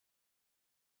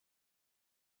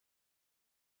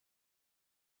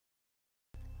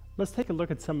Let's take a look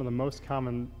at some of the most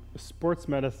common sports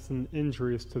medicine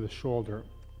injuries to the shoulder.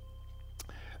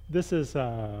 This is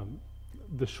the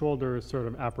shoulder sort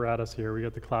of apparatus here. We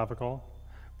got the clavicle,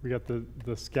 we got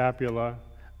the scapula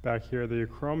back here, the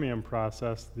acromion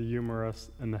process, the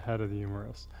humerus, and the head of the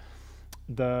humerus.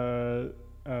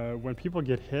 When people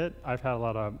get hit, I've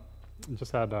had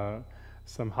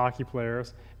some hockey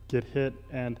players get hit,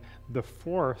 and the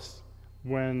force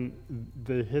when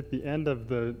they hit the end of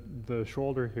the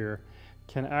shoulder here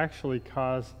can actually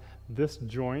cause this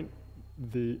joint,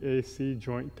 the AC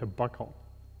joint, to buckle,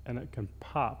 and it can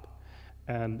pop,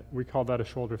 and we call that a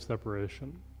shoulder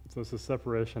separation. So it's a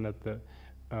separation at the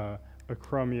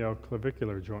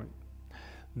acromioclavicular joint.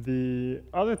 The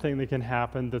other thing that can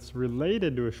happen that's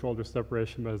related to a shoulder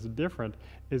separation but is different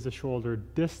is a shoulder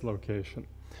dislocation.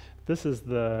 This is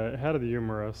the head of the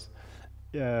humerus.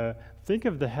 Think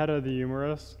of the head of the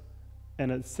humerus,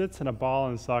 and it sits in a ball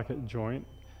and socket joint.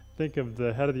 Think of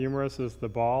the head of the humerus as the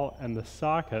ball, and the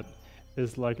socket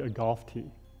is like a golf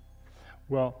tee.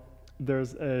 Well,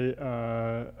 there's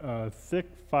a thick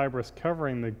fibrous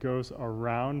covering that goes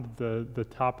around the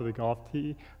top of the golf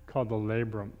tee called the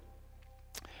labrum.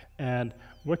 And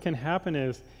what can happen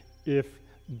is if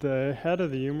the head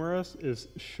of the humerus is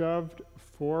shoved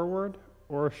forward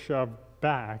or shoved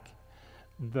back,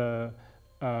 the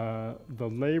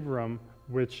labrum,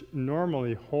 which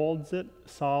normally holds it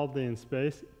solidly in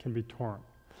space, can be torn.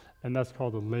 And that's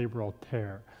called a labral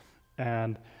tear.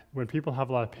 And when people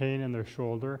have a lot of pain in their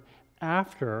shoulder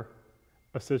after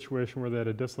a situation where they had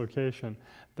a dislocation,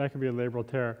 that can be a labral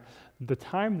tear. The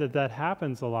time that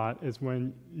happens a lot is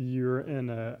when you're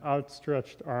in an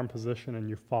outstretched arm position and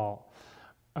you fall.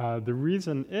 The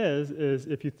reason is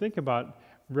if you think about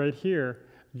right here,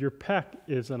 your pec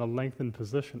is in a lengthened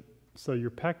position. So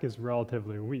your pec is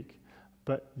relatively weak.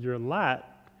 But your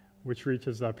lat, which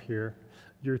reaches up here,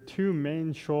 your two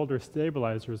main shoulder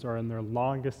stabilizers are in their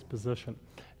longest position.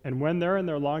 And when they're in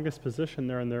their longest position,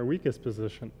 they're in their weakest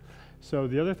position. So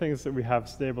the other things that we have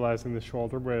stabilizing the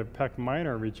shoulder, we have pec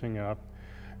minor reaching up,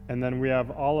 and then we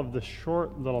have all of the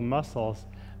short little muscles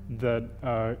that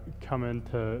come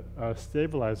into a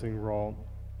stabilizing role.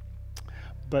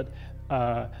 But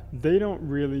they don't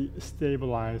really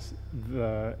stabilize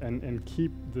and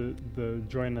keep the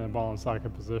joint in a ball and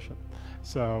socket position.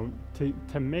 So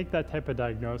to make that type of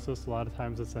diagnosis, a lot of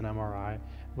times it's an MRI,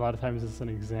 a lot of times it's an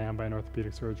exam by an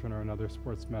orthopedic surgeon or another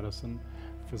sports medicine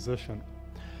physician.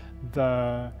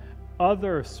 The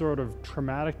other sort of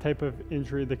traumatic type of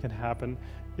injury that can happen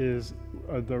is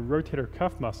the rotator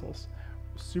cuff muscles,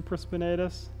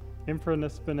 supraspinatus,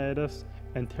 infraspinatus,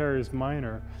 and teres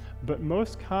minor. But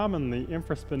most commonly,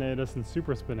 infraspinatus and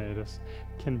supraspinatus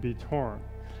can be torn.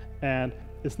 And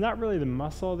it's not really the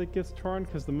muscle that gets torn,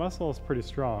 because the muscle is pretty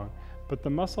strong, but the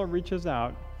muscle reaches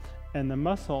out, and the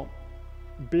muscle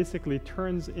basically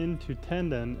turns into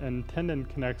tendon, and tendon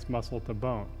connects muscle to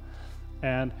bone.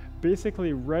 And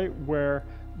basically right where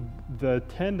the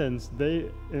tendons,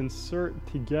 they insert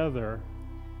together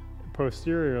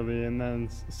posteriorly, and then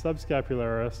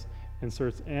subscapularis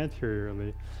inserts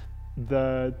anteriorly,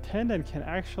 the tendon can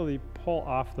actually pull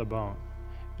off the bone.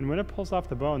 And when it pulls off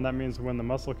the bone, that means when the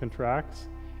muscle contracts,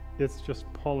 it's just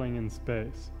pulling in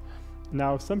space.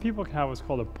 Now, some people can have what's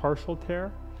called a partial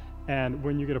tear, and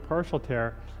when you get a partial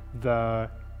tear, the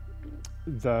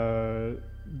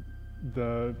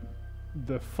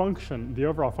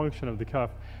overall function of the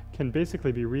cuff can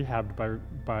basically be rehabbed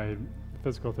by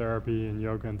physical therapy and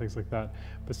yoga and things like that.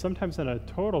 But sometimes in a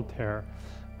total tear,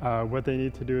 what they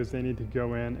need to do is they need to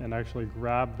go in and actually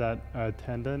grab that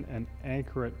tendon and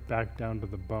anchor it back down to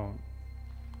the bone.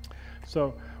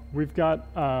 So we've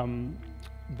got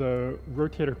the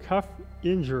rotator cuff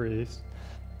injuries.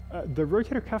 The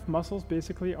rotator cuff muscles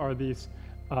basically are these,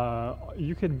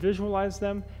 you could visualize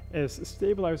them as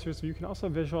stabilizers, you can also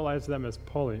visualize them as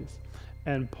pulleys.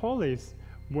 And pulleys,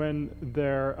 when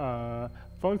they're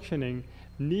functioning,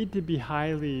 need to be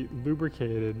highly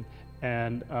lubricated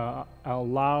and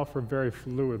allow for very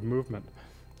fluid movement.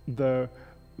 The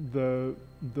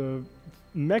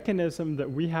mechanism that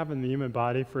we have in the human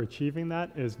body for achieving that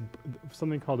is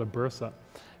something called a bursa.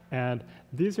 And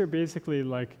these are basically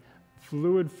like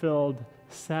fluid-filled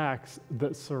sacs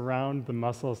that surround the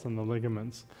muscles and the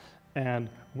ligaments. And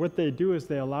what they do is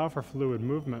they allow for fluid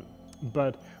movement.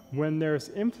 But when there's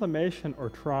inflammation or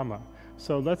trauma,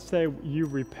 so let's say you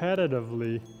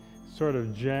repetitively sort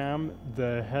of jam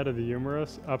the head of the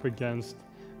humerus up against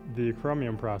the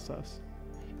acromion process.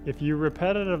 If you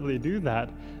repetitively do that,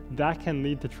 that can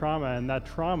lead to trauma, and that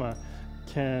trauma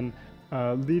can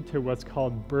lead to what's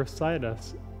called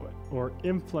bursitis, or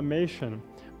inflammation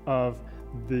of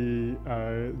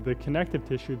the connective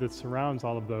tissue that surrounds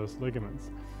all of those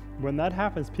ligaments. When that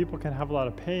happens, people can have a lot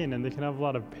of pain, and they can have a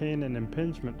lot of pain and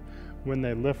impingement when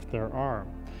they lift their arm.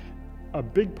 A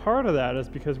big part of that is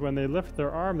because when they lift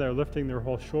their arm, they're lifting their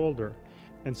whole shoulder.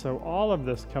 And so all of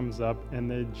this comes up, and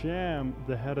they jam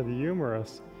the head of the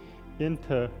humerus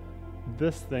into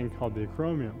this thing called the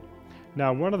acromion.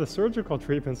 Now, one of the surgical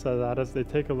treatments of that is they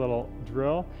take a little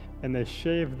drill and they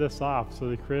shave this off, so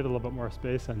they create a little bit more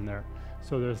space in there,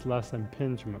 so there's less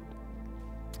impingement.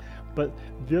 But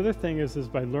the other thing is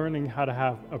by learning how to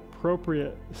have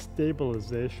appropriate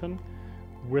stabilization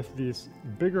with these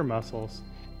bigger muscles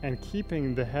and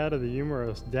keeping the head of the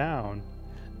humerus down,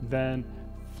 then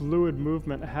fluid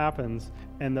movement happens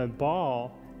and the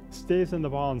ball stays in the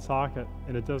ball and socket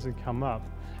and it doesn't come up.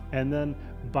 And then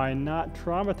by not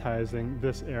traumatizing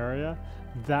this area,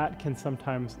 that can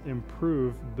sometimes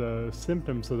improve the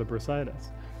symptoms of the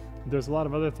bursitis. There's a lot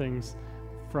of other things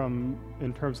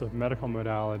in terms of medical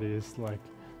modalities like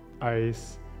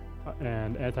ice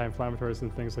and anti-inflammatories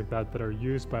and things like that that are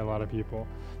used by a lot of people.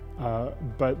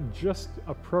 But just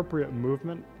appropriate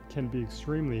movement can be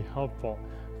extremely helpful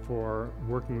for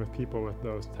working with people with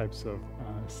those types of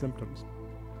symptoms.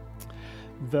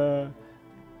 There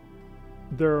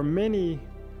are many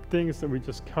things that we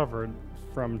just covered,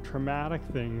 from traumatic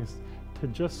things to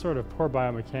just sort of poor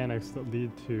biomechanics that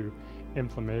lead to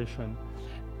inflammation.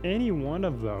 Any one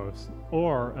of those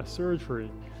or a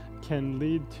surgery can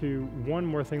lead to one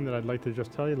more thing that I'd like to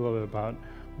just tell you a little bit about,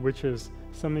 which is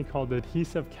something called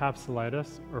adhesive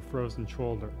capsulitis or frozen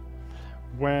shoulder.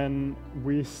 When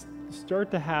we start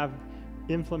to have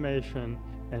inflammation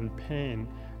and pain,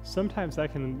 sometimes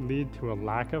that can lead to a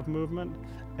lack of movement,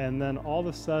 and then all of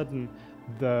a sudden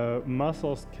the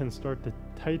muscles can start to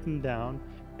tighten down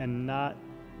and not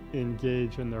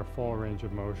engage in their full range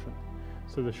of motion.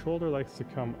 So the shoulder likes to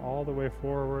come all the way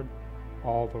forward,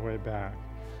 all the way back.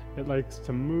 It likes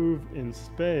to move in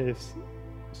space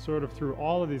sort of through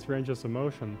all of these ranges of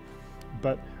motion,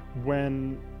 but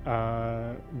when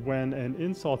an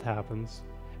insult happens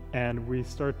and we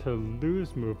start to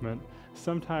lose movement,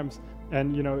 sometimes,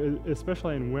 and you know,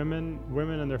 especially in women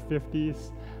in their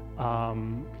 50s,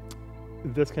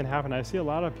 this can happen. I see a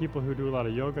lot of people who do a lot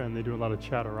of yoga and they do a lot of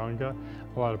chaturanga,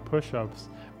 a lot of push-ups,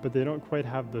 but they don't quite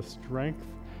have the strength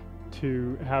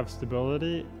to have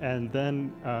stability, and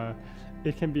then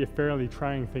it can be a fairly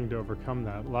trying thing to overcome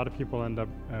that. A lot of people end up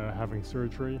having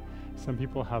surgery. Some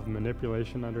people have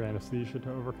manipulation under anesthesia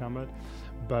to overcome it,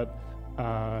 but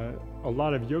a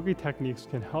lot of yoga techniques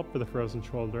can help with the frozen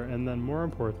shoulder, and then more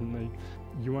importantly,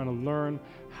 you want to learn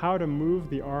how to move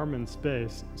the arm in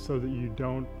space so that you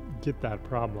don't get that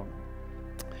problem.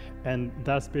 And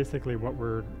that's basically what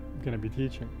we're going to be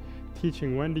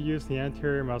teaching when to use the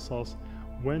anterior muscles,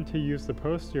 when to use the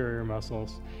posterior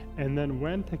muscles, and then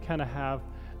when to kind of have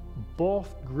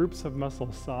both groups of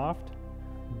muscles soft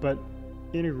but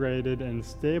integrated and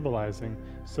stabilizing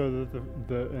so that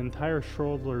the entire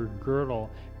shoulder girdle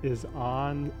is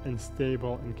on and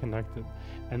stable and connected.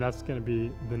 And that's going to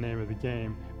be the name of the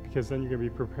game, because then you're going to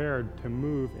be prepared to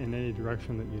move in any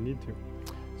direction that you need to.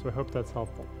 So I hope that's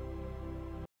helpful.